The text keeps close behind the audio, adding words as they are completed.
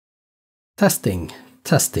Testing,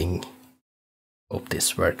 testing. Hope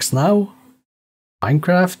this works now.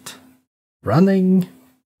 Minecraft, running,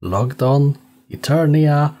 logged on,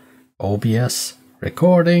 Eternia, OBS,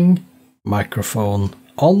 recording, microphone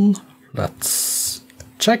on. Let's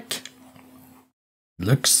check.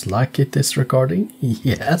 Looks like it is recording.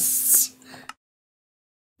 Yes.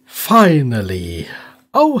 Finally.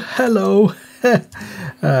 Oh, hello.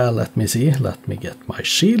 Let me see. Let me get my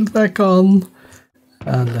shield back on.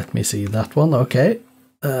 And let me see that one. Okay.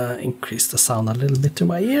 Increase the sound a little bit to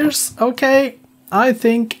my ears. Okay. I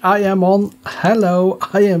think I am on. Hello.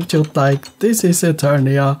 I am Kjotleik. This is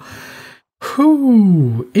Eternia.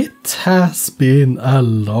 Whew. It has been a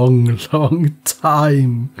long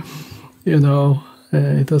time. You know,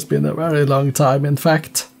 it has been a very long time, in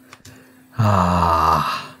fact.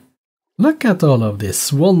 Look at all of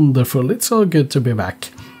this. Wonderful. It's so good to be back.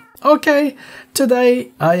 Okay,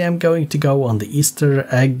 today I am going to go on the Easter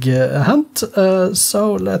egg hunt.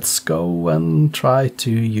 So let's go and try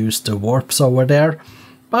to use the warps over there.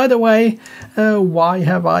 By the way, why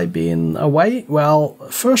have I been away? Well,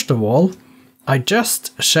 first of all, I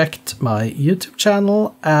just checked my YouTube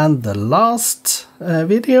channel and the last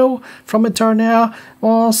video from Eternia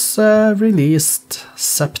was released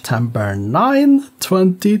September 9,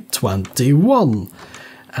 2021.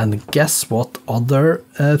 And guess what other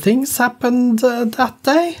things happened that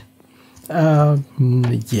day?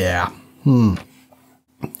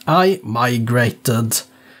 I migrated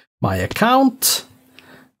my account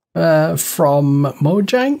from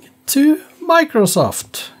Mojang to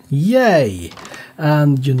Microsoft. Yay!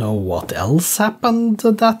 And you know what else happened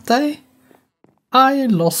that day? I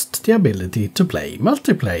lost the ability to play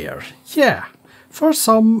multiplayer. Yeah, for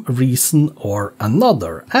some reason or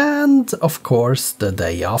another. And of course, the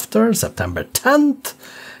day after, September 10th,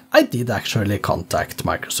 I did actually contact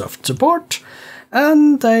Microsoft support,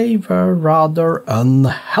 and they were rather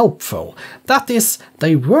unhelpful. That is,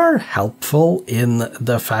 they were helpful in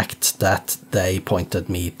the fact that they pointed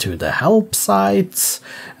me to the help sites,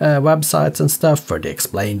 websites and stuff, where they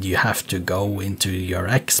explained you have to go into your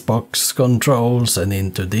Xbox controls and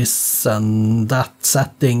into this and that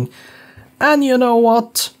setting. And you know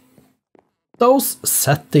what? Those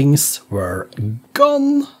settings were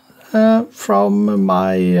gone from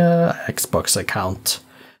my Xbox account.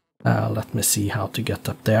 Let me see how to get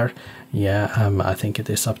up there. Yeah, I think it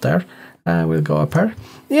is up there. We'll go up here.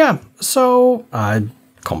 Yeah, so I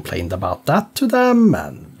complained about that to them,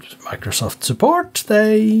 and Microsoft support,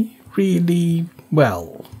 they really,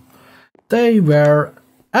 well, they were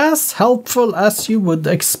as helpful as you would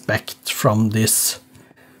expect from this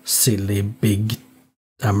silly big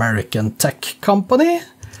American tech company.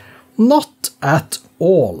 Not at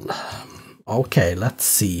all. Okay, let's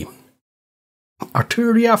see.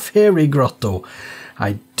 Arthuria Fairy Grotto.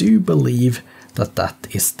 I do believe that that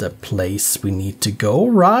is the place we need to go,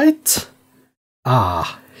 right?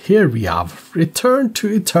 Ah, here we have. Return to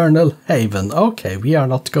Eternal Haven. Okay, we are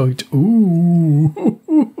not going to... Ooh.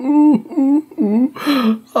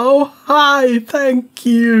 Oh, hi, thank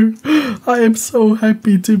you. I am so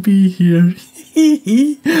happy to be here.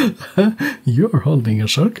 You're holding a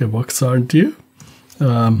shulker box, aren't you?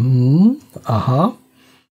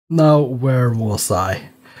 Now, where was I?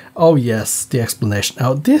 Oh yes, the explanation.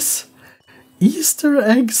 Now, this Easter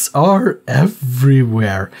eggs are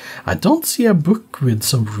everywhere. I don't see a book with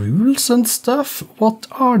some rules and stuff. What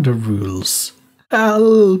are the rules?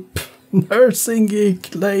 Help! Nursing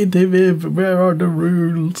Geek, LadyViv, where are the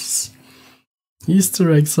rules?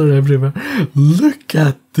 Easter eggs are everywhere. Look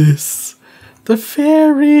at this! The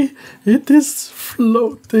fairy! It is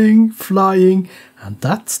floating, flying. And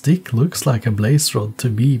that stick looks like a blaze rod to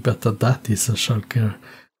me, but that is a shulker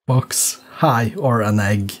box. Hi, or an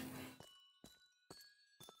egg.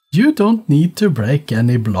 You don't need to break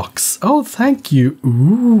any blocks. Oh, thank you.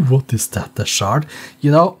 Ooh, what is that? A shard?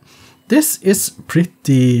 You know, this is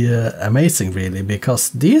pretty amazing, really, because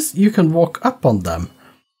these, you can walk up on them.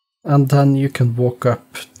 And then you can walk up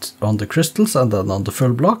on the crystals and then on the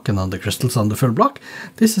full block and on the crystals on the full block.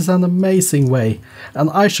 This is an amazing way.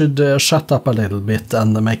 And I should shut up a little bit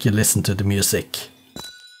and make you listen to the music.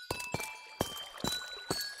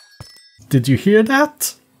 Did you hear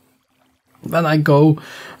that? When I go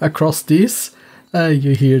across these,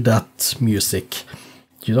 you hear that music.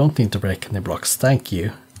 You don't need to break any blocks, thank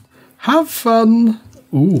you. Have fun!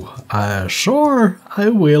 Ooh, sure, I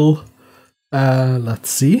will.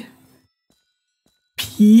 Let's see.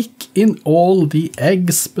 Peek in all the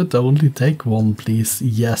eggs, but only take one, please.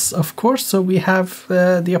 Yes, of course, so we have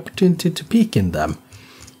the opportunity to peek in them.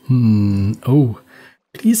 Oh,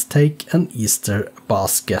 please take an Easter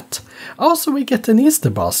basket. Also, we get an Easter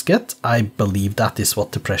basket. I believe that is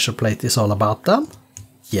what the pressure plate is all about then.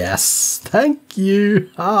 Yes, thank you.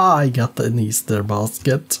 I got an Easter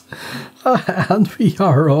basket. And we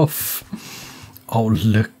are off. Oh,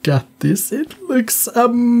 look at this. It looks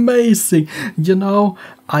amazing. You know,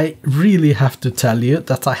 I really have to tell you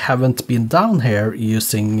that I haven't been down here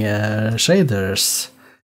using shaders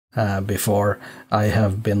before I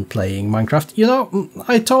have been playing Minecraft. You know,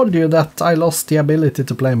 I told you that I lost the ability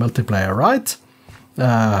to play multiplayer, right?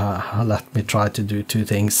 Let me try to do two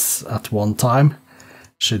things at one time.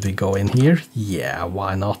 Should we go in here? Yeah,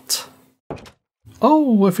 why not?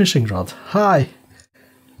 Oh, a fishing rod. Hi.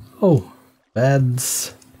 Oh,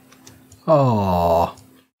 beds. Oh.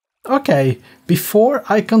 Okay, before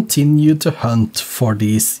I continue to hunt for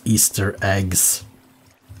these Easter eggs,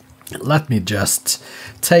 let me just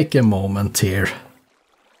take a moment here.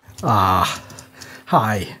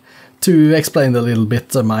 Hi. To explain a little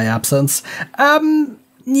bit my absence.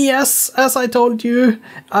 Yes, as I told you,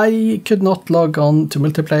 I could not log on to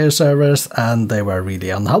multiplayer servers and they were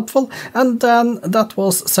really unhelpful. And then that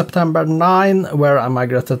was September 9 where I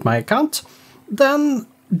migrated my account. Then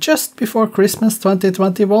just before Christmas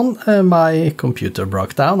 2021, my computer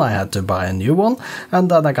broke down. I had to buy a new one, and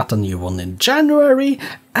then I got a new one in January.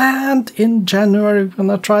 And in January, when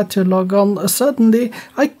I tried to log on, suddenly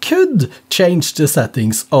I could change the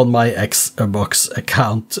settings on my Xbox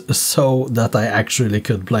account so that I actually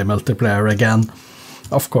could play multiplayer again.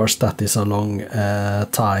 Of course, that is a long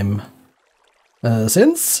time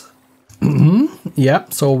since. Yeah,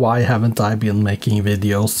 so why haven't I been making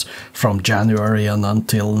videos from January and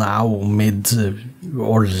until now, mid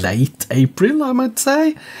or late April, I might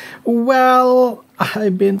say? Well,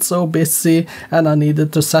 I've been so busy and I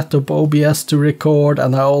needed to set up OBS to record,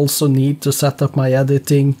 and I also need to set up my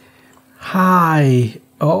editing. Hi!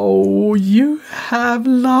 Oh, you have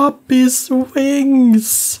lapis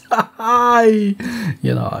wings! Hi!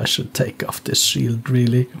 You know, I should take off this shield,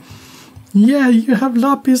 really. Yeah, you have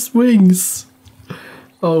lapis wings.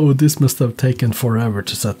 Oh, this must have taken forever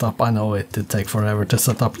to set up. I know it did take forever to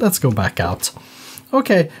set up. Let's go back out.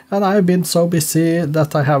 Okay, and I've been so busy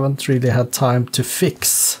that I haven't really had time to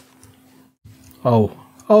fix. Oh,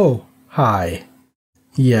 hi.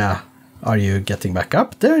 Yeah, are you getting back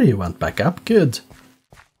up? There you went back up, good.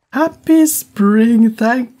 Happy spring,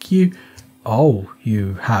 thank you. Oh,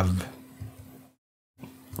 you have...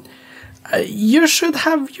 you should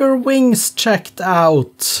have your wings checked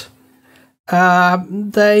out.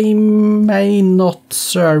 They may not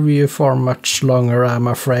serve you for much longer, I'm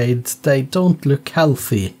afraid. They don't look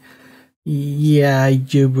healthy. Yeah,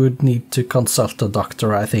 you would need to consult a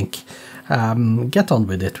doctor, I think. Get on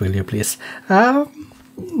with it, will you please? Oh,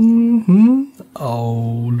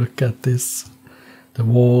 look at this. The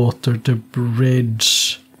water, the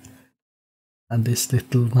bridge, and this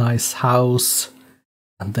little nice house.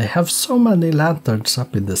 And they have so many lanterns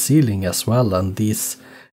up in the ceiling as well, and these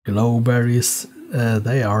glowberries,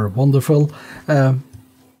 they are wonderful. And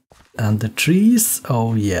the trees,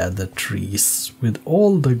 oh yeah, the trees with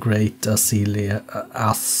all the great azalea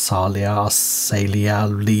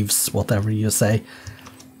leaves, whatever you say.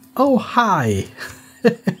 Oh, hi!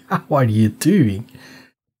 How are you doing?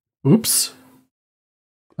 Oops.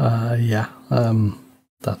 Yeah,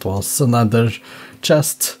 that was another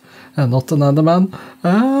chest. Not another man.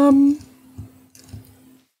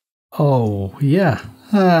 Oh, yeah.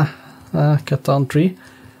 Cut down tree.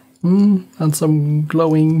 And some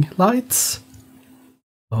glowing lights.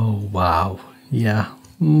 Oh, wow. Yeah.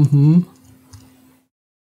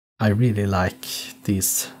 I really like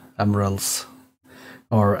these emeralds.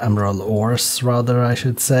 Or emerald ores, rather, I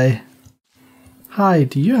should say. Hi,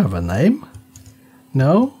 do you have a name?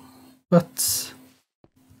 No? But...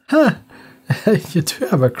 Huh! You do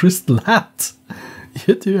have a crystal hat.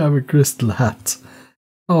 You do have a crystal hat.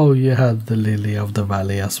 Oh, you have the lily of the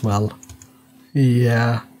valley as well.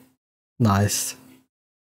 Yeah, nice.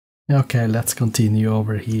 Okay, let's continue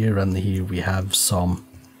over here, and here we have some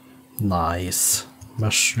nice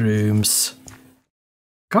mushrooms.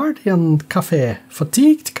 Guardian Cafe.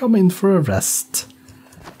 Fatigued, come in for a rest.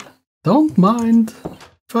 Don't mind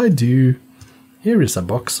if I do. Here is a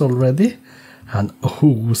box already. And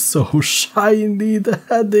oh, so shiny the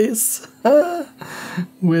head is!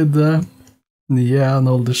 With yeah, and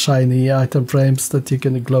all the shiny item frames that you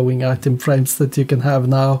can, glowing item frames that you can have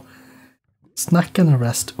now. Snack and a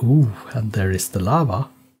rest. Ooh, and there is the lava.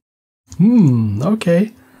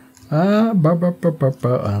 Okay.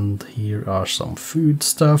 And here are some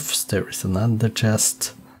foodstuffs. There is an ender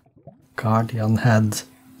chest. Guardian head.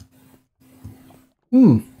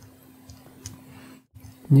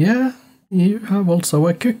 Yeah, you have also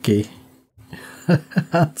a cookie.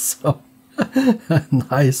 So,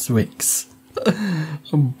 nice wings.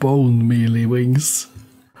 Some bone mealy wings.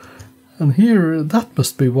 And here, that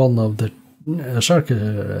must be one of the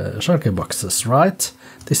sharky boxes, right?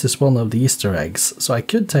 This is one of the Easter eggs, so I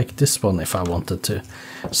could take this one if I wanted to.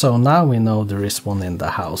 So now we know there is one in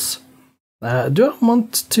the house. Do I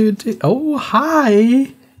want to do... Oh,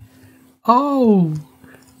 hi! Oh,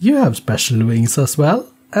 you have special wings as well.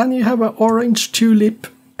 And you have an orange tulip.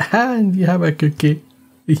 And you have a cookie.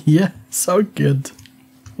 Yeah, so good.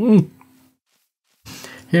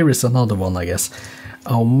 Here is another one, I guess.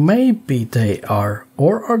 Oh, maybe they are...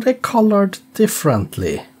 Or are they colored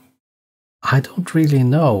differently? I don't really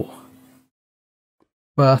know.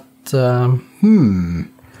 But,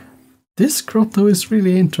 this grotto is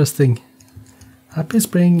really interesting. Happy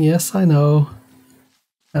spring, yes, I know.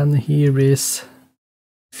 And here is...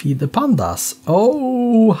 Feed the pandas.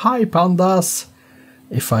 Oh, hi pandas!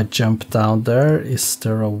 If I jump down there, is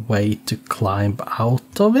there a way to climb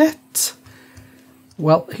out of it?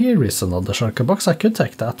 Well, here is another shulker box. I could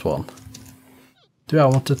take that one. Do I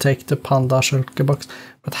want to take the panda shulker box?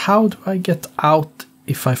 But how do I get out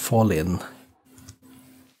if I fall in?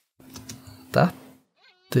 That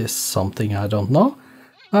is something I don't know.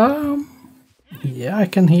 Yeah, I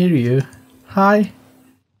can hear you. Hi.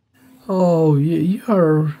 Oh, you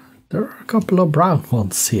are... There are a couple of brown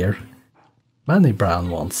ones here. Many brown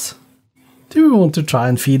ones. Do you want to try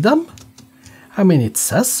and feed them? I mean, it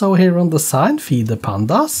says so here on the sign, feed the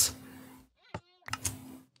pandas.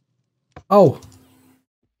 Oh.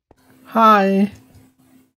 Hi.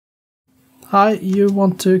 Hi, you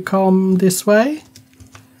want to come this way?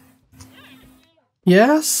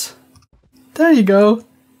 Yes? There you go.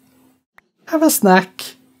 Have a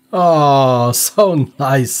snack. Oh, so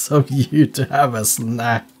nice of you to have a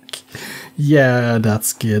snack. Yeah,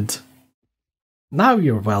 that's good. Now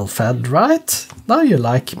you're well fed, right? Now you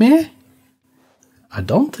like me? I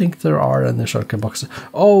don't think there are any shulker boxes.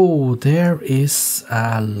 Oh, there is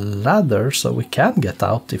a ladder, so we can get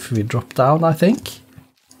out if we drop down, I think.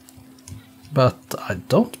 But I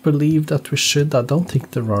don't believe that we should. I don't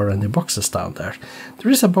think there are any boxes down there.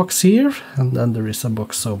 There is a box here, and then there is a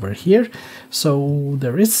box over here. So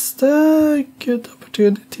there is the good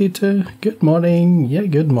opportunity to... Good morning. Yeah,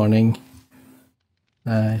 good morning.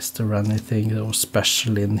 Is there anything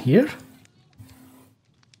special in here?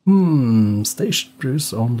 Station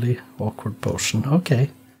brews only. Awkward potion. Okay.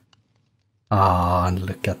 Ah, and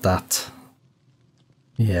look at that.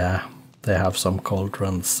 Yeah. They have some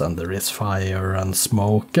cauldrons and there is fire and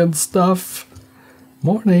smoke and stuff.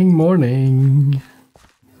 Morning, morning.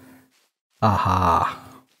 Aha.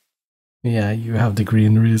 Yeah, you have the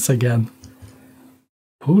greeneries again.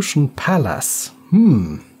 Potion Palace.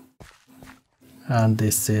 And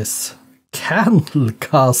this is Candle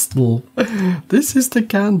Castle. This is the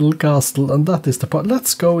Candle Castle and that is the part.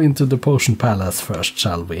 Let's go into the Potion Palace first,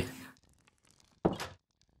 shall we?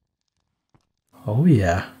 Oh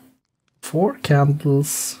yeah. 4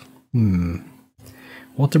 candles.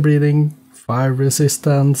 Water breathing, fire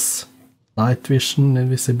resistance, night vision,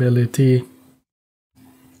 invisibility.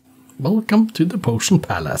 Welcome to the Potion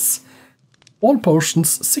Palace. All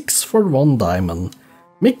potions 6 for 1 diamond.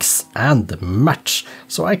 Mix and match.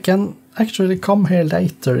 So I can actually come here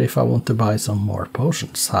later if I want to buy some more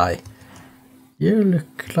potions. Hi. You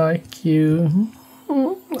look like you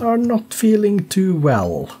are not feeling too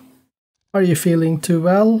well. Are you feeling too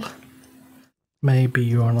well? Maybe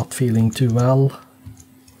you are not feeling too well.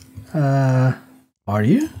 Are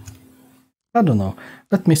you? I don't know.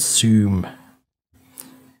 Let me zoom.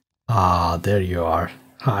 Ah, there you are.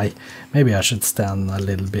 Hi. Maybe I should stand a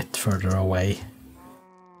little bit further away.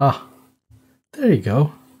 Ah, there you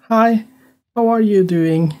go. Hi. How are you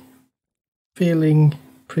doing? Feeling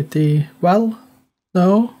pretty well?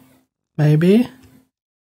 No? Maybe?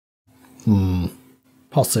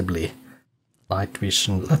 Possibly. Night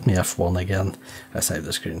vision. Let me F1 again. I saved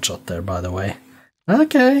the screenshot there, by the way.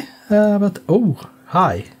 Okay, but... Oh,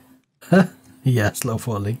 hi. Yeah, slow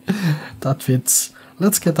falling. That fits.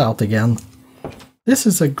 Let's get out again. This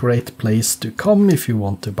is a great place to come if you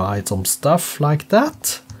want to buy some stuff like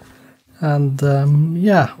that. And,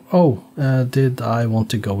 yeah. Oh, did I want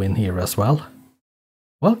to go in here as well?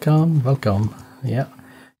 Welcome, welcome. Yeah.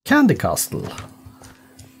 Candy Castle.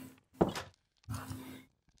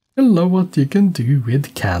 Hello, what you can do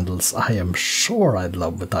with candles. I am sure I'd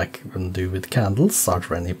love what I can do with candles. Are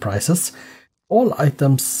there any prices? All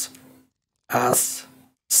items as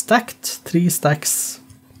stacked, 3 stacks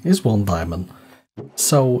is 1 diamond.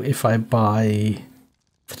 So if I buy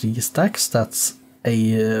 3 stacks, that's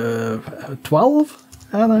a 12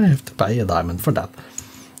 and I have to pay a diamond for that.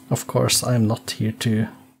 Of course, I'm not here to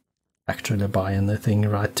actually buy anything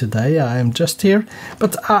right today. I am just here,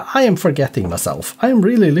 but I am forgetting myself. I am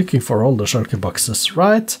really looking for all the shulker boxes,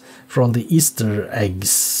 right? For all the Easter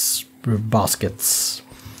eggs baskets.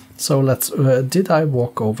 So let's, did I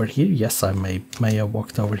walk over here? Yes, I may have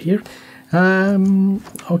walked over here.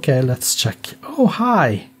 Okay, let's check. Oh,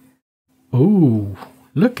 hi. Oh,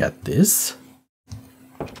 look at this.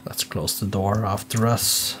 Let's close the door after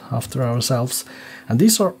ourselves. And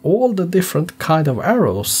these are all the different kind of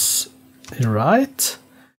arrows, right?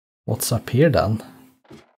 What's up here then?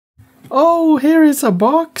 Oh, here is a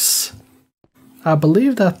box. I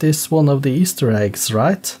believe that is one of the Easter eggs,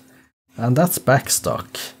 right? And that's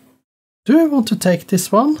backstock. Do I want to take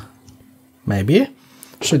this one? Maybe.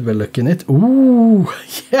 Should we look in it? Ooh,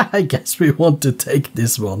 yeah, I guess we want to take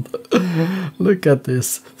this one. Look at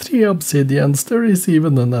this. 3 obsidians. There is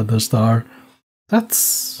even another star.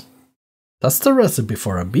 That's the recipe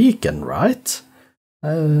for a beacon, right?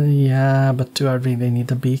 Yeah, but do I really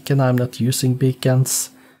need a beacon? I'm not using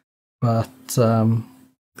beacons. But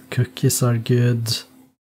cookies are good.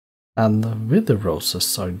 And wither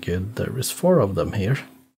roses are good. There is 4 of them here.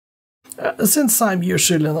 Since I'm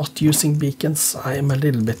usually not using beacons, I'm a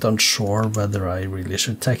little bit unsure whether I really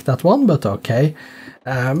should take that one, but okay.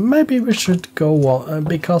 Maybe we should go on,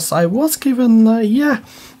 because I was given,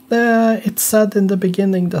 it said in the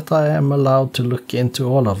beginning that I am allowed to look into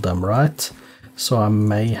all of them, right? So I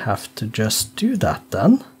may have to just do that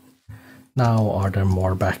then. Now, are there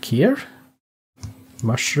more back here?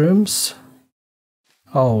 Mushrooms.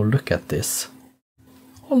 Oh, look at this.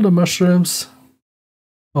 All the mushrooms.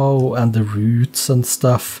 Oh, and the roots and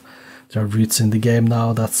stuff. There are roots in the game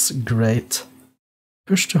now, that's great.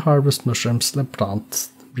 Push to harvest mushrooms,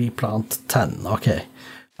 replant 10. Okay,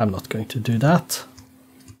 I'm not going to do that.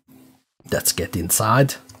 Let's get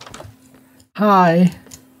inside. Hi!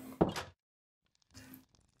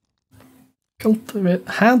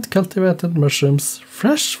 Hand-cultivated mushrooms,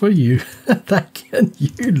 fresh for you. And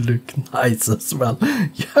you look nice as well.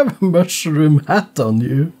 You have a mushroom hat on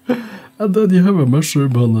you. And then you have a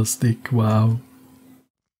mushroom on a stick, wow.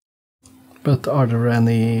 But are there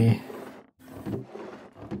any...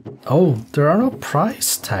 Oh, there are no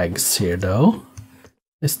price tags here though.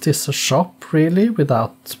 Is this a shop really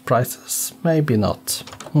without prices? Maybe not.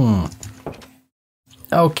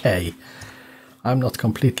 Okay. I'm not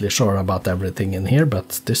completely sure about everything in here,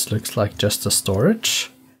 but this looks like just a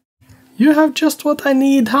storage. You have just what I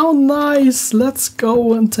need, how nice! Let's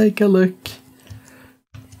go and take a look.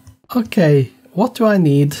 Okay, what do I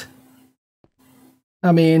need?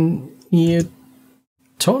 I mean, you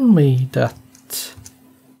told me that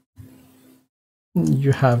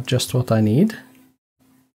you have just what I need,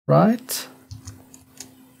 right?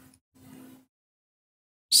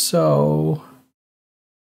 So,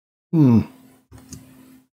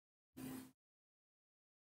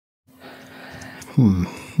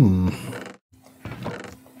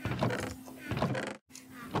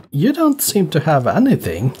 You don't seem to have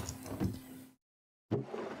anything.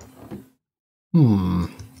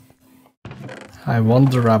 I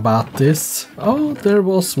wonder about this. Oh, there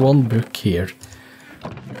was one book here.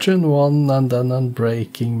 Gen 1 and then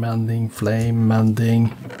Unbreaking, Mending, Flame,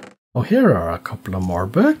 Mending. Oh, here are a couple of more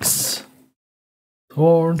books.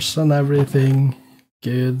 Thorns and everything.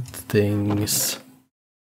 Good things.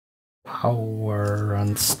 Power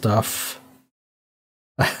and stuff.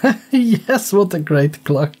 Yes, what a great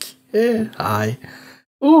clock. Hi.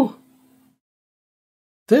 Oh!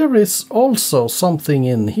 There is also something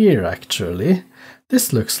in here actually.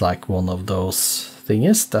 This looks like one of those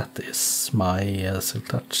thingies. That is my Silk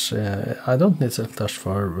Touch. I don't need Silk Touch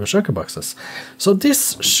for shulker boxes. So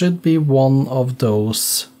this should be one of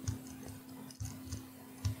those.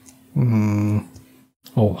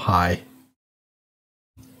 Oh, hi.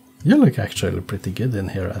 You look actually pretty good in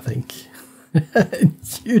here, I think.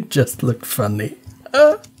 You just look funny.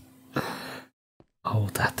 Oh,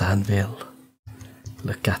 that anvil.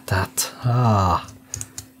 Look at that. Ah.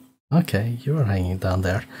 Okay, you're hanging down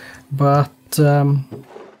there. But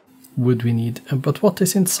would we need... But what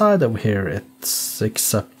is inside of here? It's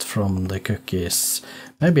except from the cookies.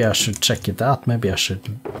 Maybe I should check it out. Maybe I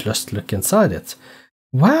should just look inside it.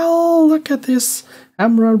 Well, look at this.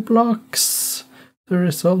 Emerald blocks. There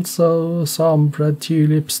is also some red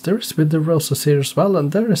tulips. There is wither roses here as well.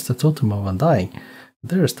 And there is the totem of undying.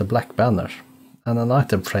 There is the black banner. And an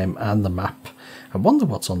item frame and the map. I wonder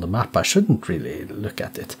what's on the map. I shouldn't really look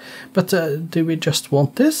at it. But do we just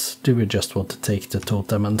want this? Do we just want to take the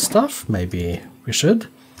totem and stuff? Maybe we should.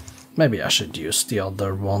 Maybe I should use the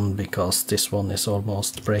other one because this one is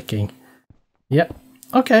almost breaking. Yeah,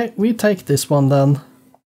 Okay, we take this one then.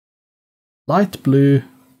 Light blue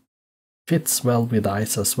fits well with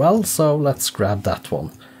ice as well, so let's grab that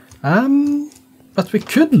one. But we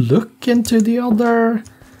could look into the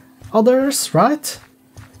others, right?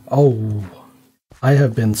 Oh, I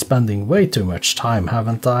have been spending way too much time,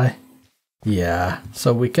 haven't I? Yeah,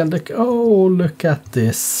 so we can look. Oh, look at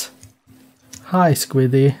this. Hi,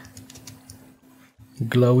 Squiddy.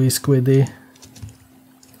 Glowy Squiddy.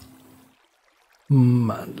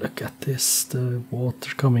 Man, look at this, the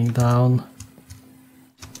water coming down.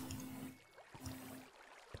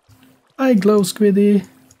 Hi, Glow Squiddy.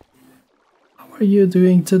 How are you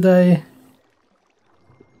doing today?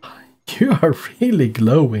 You are really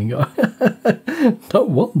glowing. No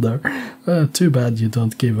wonder. Too bad you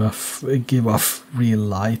don't give off real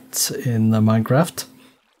light in Minecraft.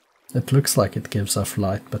 It looks like it gives off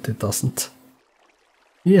light, but it doesn't.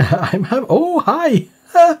 Yeah, oh, hi!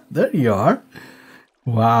 There you are.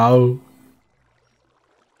 Wow.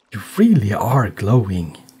 You really are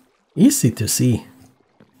glowing. Easy to see.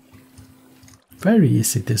 Very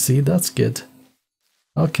easy to see, that's good.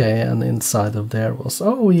 Okay, and inside of there was...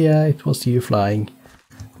 Oh yeah, it was you flying.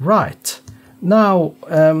 Right. Now,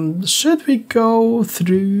 should we go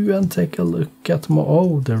through and take a look at more...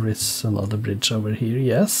 Oh, there is another bridge over here,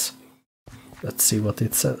 yes. Let's see what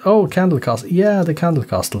it says. Oh, Candle Castle. Yeah, the Candle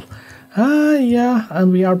Castle. Ah, yeah,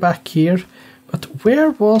 and we are back here. But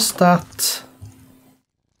where was that?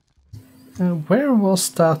 Wasn't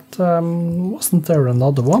there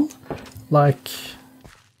another one? Like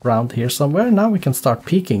around here somewhere? Now we can start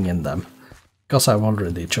peeking in them. Because I've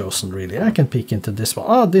already chosen, really. I can peek into this one.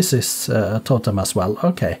 Oh, this is a totem as well.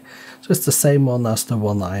 Okay. So it's the same one as the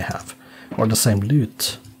one I have. Or the same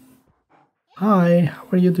loot. Hi, how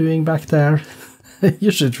are you doing back there?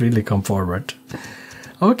 You should really come forward.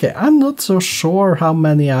 Okay, I'm not so sure how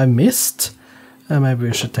many I missed. Maybe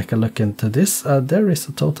we should take a look into this. There is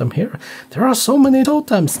a totem here. There are so many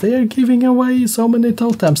totems. They are giving away so many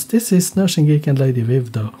totems. This is Nursing Geek and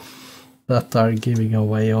LadyViv though, that are giving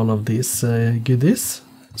away all of these goodies.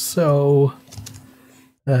 So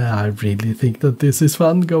I really think that this is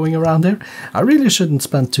fun going around here. I really shouldn't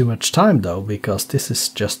spend too much time though, because this is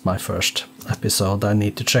just my first episode. I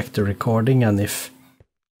need to check the recording, and if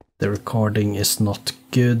the recording is not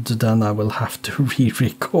good, then I will have to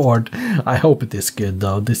re-record. I hope it is good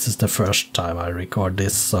though. This is the first time I record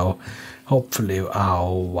this, so hopefully...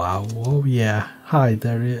 Oh wow, oh yeah. Hi,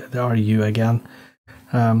 there are you again.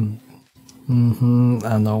 And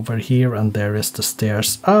over here, and there is the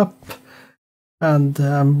stairs up. And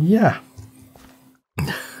yeah.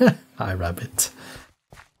 Hi, Rabbit.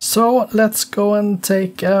 So let's go and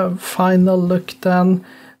take a final look then.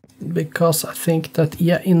 Because I think that,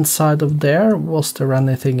 yeah, inside of there, was there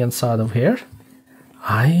anything inside of here?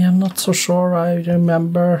 I am not so sure, I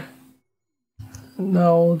remember.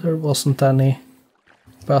 No, there wasn't any.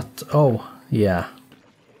 But, oh, yeah.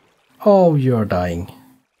 Oh, you're dying.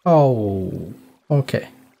 Oh, okay.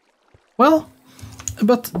 Well,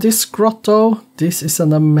 but this grotto, this is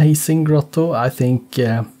an amazing grotto. I think,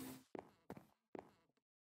 I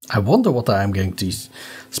wonder what I am going to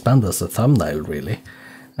spend as a thumbnail, really.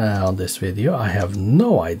 On this video. I have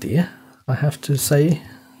no idea, I have to say.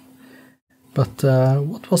 But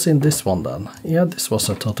what was in this one then? Yeah, this was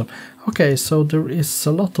a totem. Okay, so there is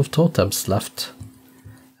a lot of totems left.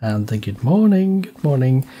 And good morning, good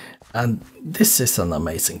morning. And this is an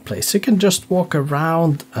amazing place. You can just walk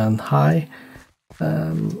around and hi.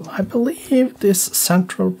 I believe this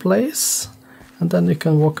central place. And then you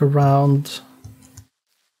can walk around.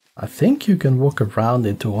 I think you can walk around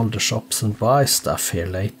into all the shops and buy stuff here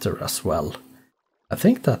later as well. I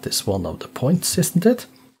think that is one of the points, isn't it?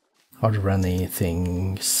 Are there any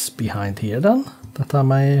things behind here then that I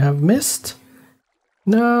may have missed?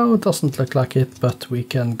 No, it doesn't look like it, but we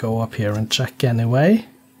can go up here and check anyway.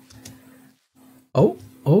 Oh,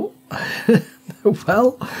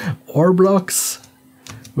 well, ore blocks.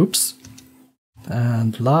 Oops.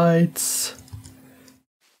 And lights.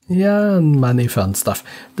 Yeah, and many fun stuff.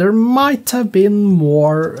 There might have been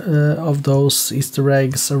more of those Easter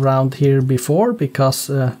eggs around here before, because...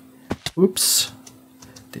 oops.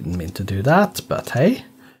 Didn't mean to do that, but hey.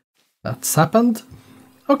 That's happened.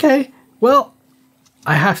 Okay, well,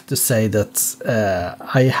 I have to say that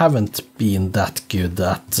I haven't been that good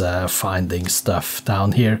at finding stuff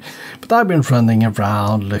down here. But I've been running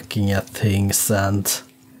around looking at things and...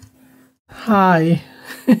 Hi.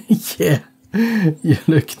 Yeah. You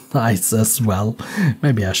look nice as well.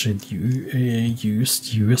 Maybe I should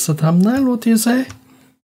use you as a thumbnail, what do you say?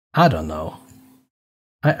 I don't know.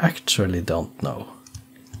 I actually don't know.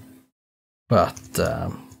 But,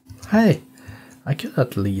 hey, I could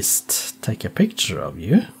at least take a picture of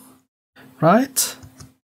you. Right?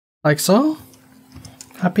 Like so.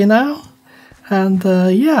 Happy now? And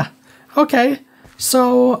yeah. Okay.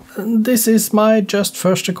 So this is my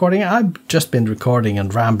first recording. I've just been recording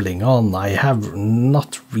and rambling on. I have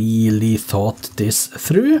not really thought this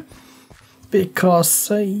through.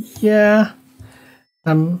 Because, yeah.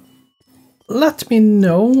 Let me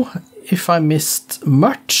know if I missed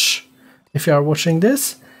much, if you are watching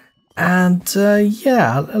this. And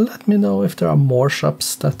yeah, let me know if there are more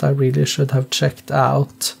shops that I really should have checked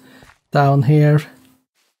out down here.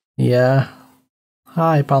 Yeah.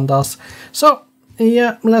 Hi, pandas. So,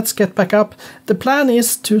 yeah, let's get back up. The plan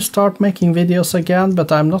is to start making videos again,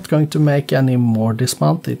 but I'm not going to make any more this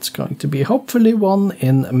month. It's going to be hopefully one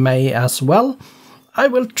in May as well. I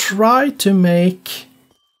will try to make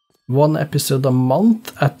one episode a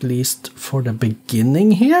month, at least for the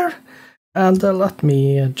beginning here. And let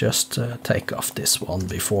me just take off this one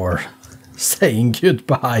before saying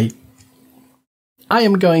goodbye. I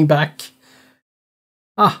am going back.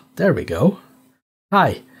 Ah, there we go.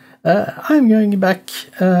 Hi. I'm going back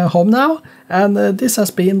home now, and this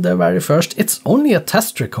has been the very first. It's only a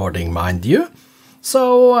test recording, mind you.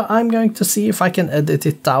 So I'm going to see if I can edit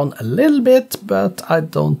it down a little bit, but I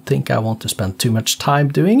don't think I want to spend too much time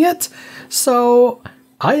doing it. So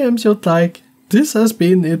I am Kjotleik, this has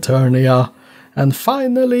been Eternia, and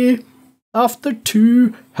finally, after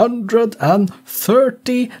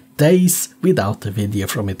 230 days without a video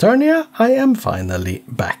from Eternia, I am finally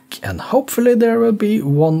back, and hopefully there will be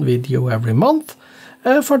one video every month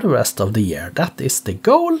for the rest of the year. That is the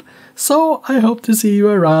goal, so I hope to see you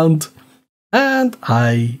around. And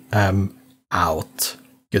I am out.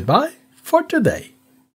 Goodbye for today.